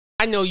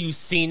I know you've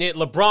seen it.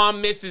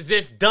 LeBron misses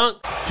this dunk.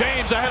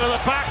 James ahead of the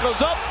pack,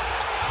 goes up.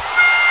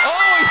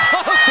 Oh, he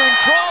lost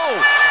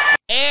control.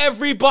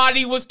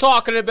 Everybody was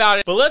talking about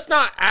it, but let's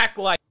not act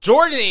like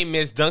Jordan ain't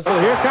missed dunks. So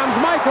here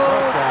comes Michael.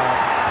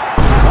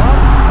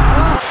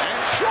 And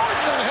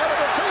Jordan ahead of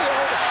the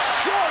field.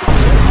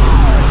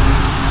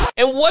 Jordan.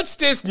 And what's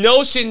this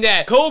notion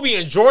that Kobe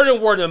and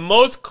Jordan were the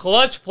most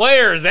clutch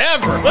players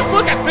ever? Let's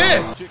look at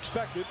this.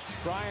 Expected.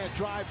 Bryant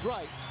drives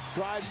right,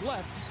 drives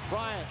left.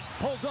 Bryant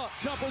pulls up,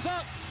 jumpers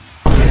up.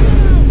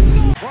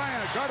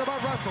 Bryant guarded by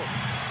Russell.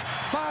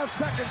 5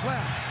 seconds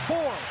left.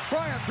 4.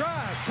 Bryant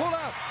drives, pull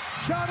up.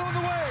 Shot on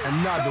the way.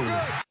 Another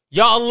one.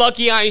 Y'all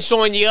lucky I ain't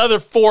showing the other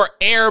 4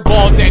 air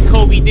balls that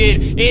Kobe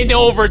did in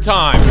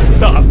overtime.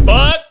 The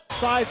fuck?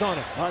 Sides on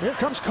it. All right, here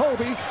comes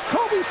Kobe.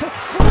 Kobe for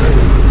 3.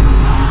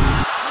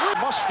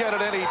 Must get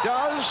it, and he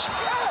does.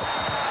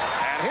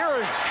 And here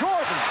is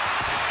Jordan.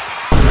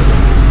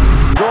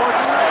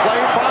 Jordan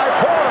played by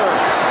Porter.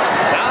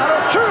 Down to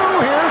 2.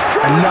 Here's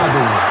Jordan.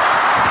 Another one.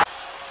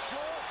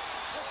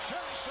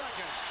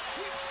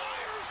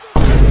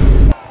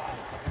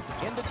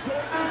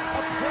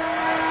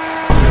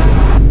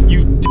 You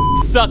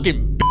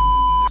sucking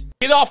bitch.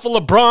 Get off of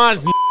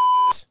LeBron's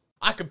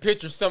I can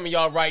picture some of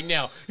y'all right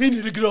now. He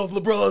need to get off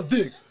LeBron's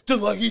dick,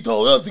 just like he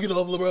told us to get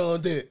off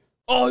LeBron's dick.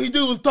 All he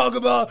do was talk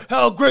about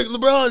how great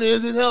LeBron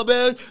is and how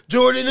bad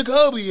Jordan and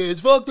Kobe is.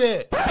 Fuck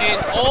that.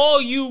 And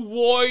all you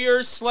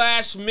Warriors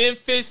 /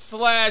 Memphis /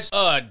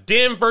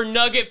 Denver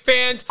Nugget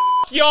fans,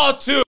 y'all too.